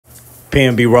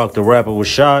PNB Rock, the rapper, was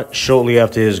shot shortly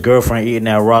after his girlfriend eating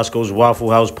at Roscoe's Waffle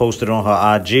House posted on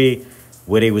her IG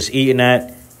where they was eating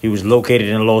at. He was located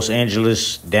in Los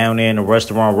Angeles, down there in the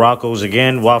restaurant Rocco's.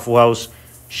 Again, Waffle House,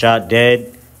 shot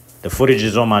dead. The footage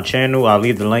is on my channel. I'll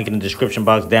leave the link in the description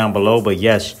box down below. But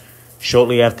yes,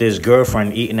 shortly after his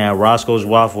girlfriend eating at Roscoe's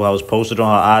Waffle House posted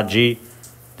on her IG,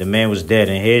 the man was dead.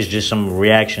 And here's just some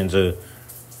reactions of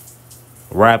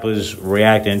rappers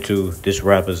reacting to this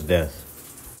rapper's death.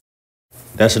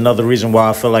 That's another reason why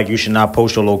I feel like you should not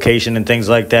post your location and things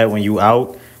like that when you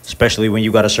out, especially when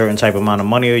you got a certain type amount of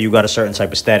money or you got a certain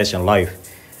type of status in life.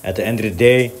 At the end of the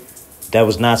day, that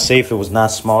was not safe. It was not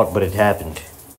smart, but it happened.